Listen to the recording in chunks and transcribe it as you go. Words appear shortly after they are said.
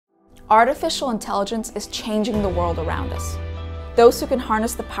Artificial intelligence is changing the world around us. Those who can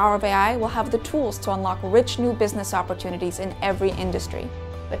harness the power of AI will have the tools to unlock rich new business opportunities in every industry.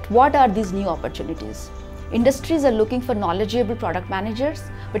 But what are these new opportunities? Industries are looking for knowledgeable product managers,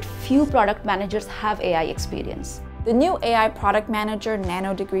 but few product managers have AI experience. The new AI Product Manager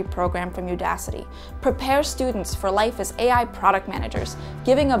Nanodegree program from Udacity prepares students for life as AI product managers,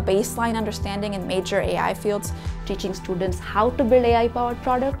 giving a baseline understanding in major AI fields, teaching students how to build AI-powered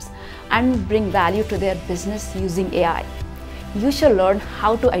products and bring value to their business using AI. You shall learn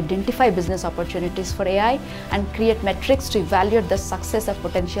how to identify business opportunities for AI and create metrics to evaluate the success of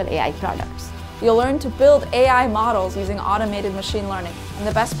potential AI products. You'll learn to build AI models using automated machine learning, and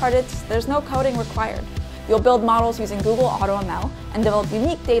the best part is there's no coding required. You'll build models using Google AutoML and develop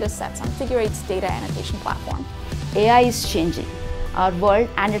unique data sets on Figure 8's data annotation platform. AI is changing our world,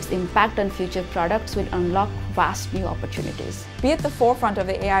 and its impact on future products will unlock vast new opportunities. Be at the forefront of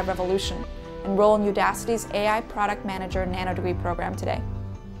the AI revolution. Enroll in Udacity's AI Product Manager Nanodegree program today.